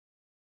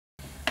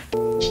I'm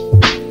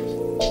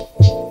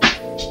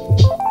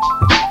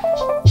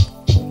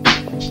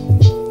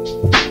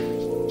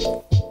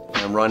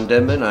Ron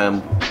Denman. I'm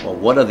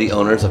one of the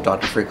owners of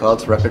Dr.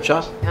 Freecloud's record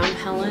shop. I'm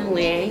Helen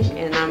Liang,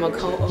 and I'm a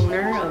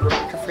co-owner of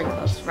Dr.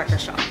 Freecloud's record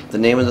shop. The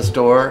name of the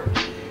store,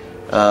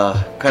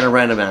 kind of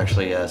random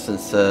actually,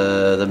 since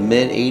the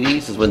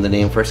mid-'80s is when the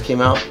name first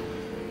came out.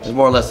 It was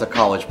more or less a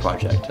college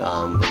project.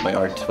 With my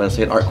art, when I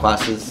say art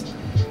classes,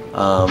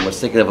 was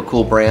thinking of a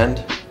cool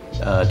brand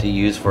to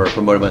use for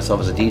promoting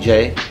myself as a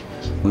DJ.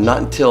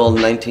 Not until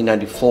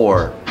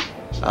 1994,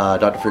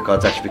 Dr.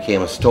 Freecloud's actually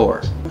became a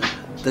store.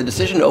 The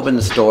decision to open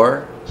the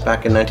store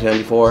back in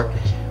 1994,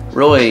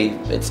 really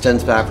it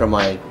stems back from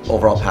my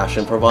overall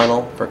passion for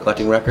vinyl, for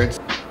collecting records.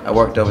 I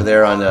worked over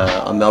there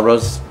on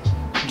Melrose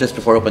just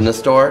before I opened this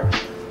store.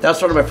 That was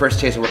sort of my first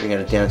taste of working at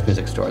a dance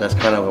music store. That's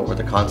kind of where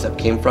the concept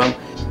came from,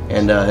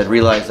 and had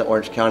realized that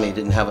Orange County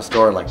didn't have a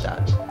store like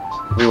that.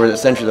 We were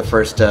essentially the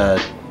first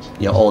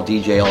all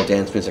DJ, all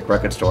dance music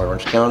record store in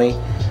Orange County.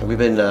 We've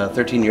been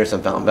 13 years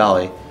in Fountain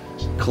Valley.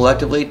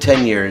 Collectively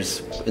 10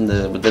 years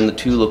within the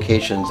 2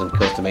 locations in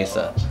Costa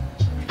Mesa.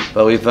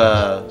 But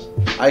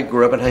I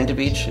grew up in Huntington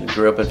Beach and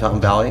grew up in Fountain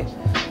Valley.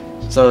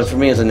 So for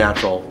me it's a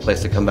natural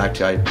place to come back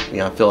to.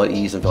 I feel at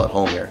ease and feel at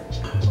home here.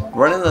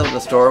 Running the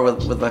store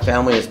with my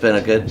family has been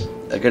a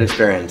good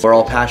experience. We're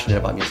all passionate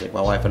about music,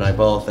 my wife and I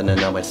both, and then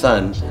now my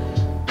son.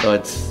 So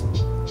it's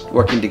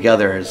working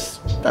together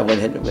I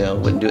wouldn't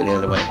do it any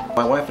other way.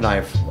 My wife and I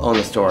have owned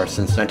the store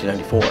since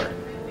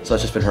 1994, so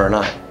it's just been her and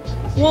I.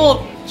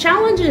 Well,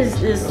 challenge is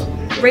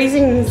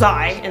raising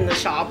Zai in the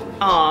shop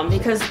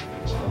because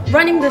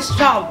running this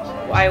shop,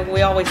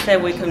 we always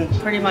said we can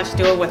pretty much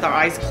do it with our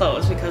eyes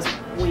closed because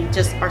we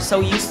just are so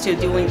used to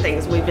doing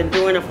things. We've been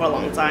doing it for a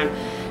long time.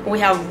 We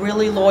have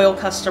really loyal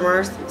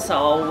customers,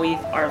 so we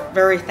are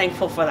very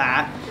thankful for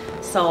that.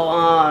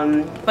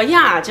 So, but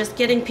yeah, just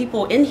getting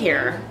people in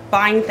here,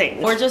 buying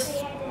things. We're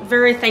just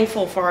very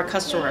thankful for our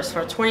customers.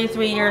 For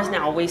 23 years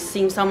now, we've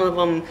seen some of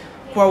them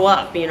grow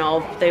up.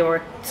 They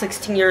were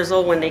 16 years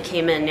old when they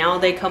came in. Now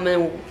they come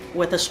in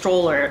with a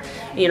stroller,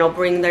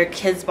 bring their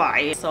kids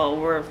by. So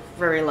we're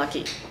very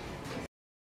lucky.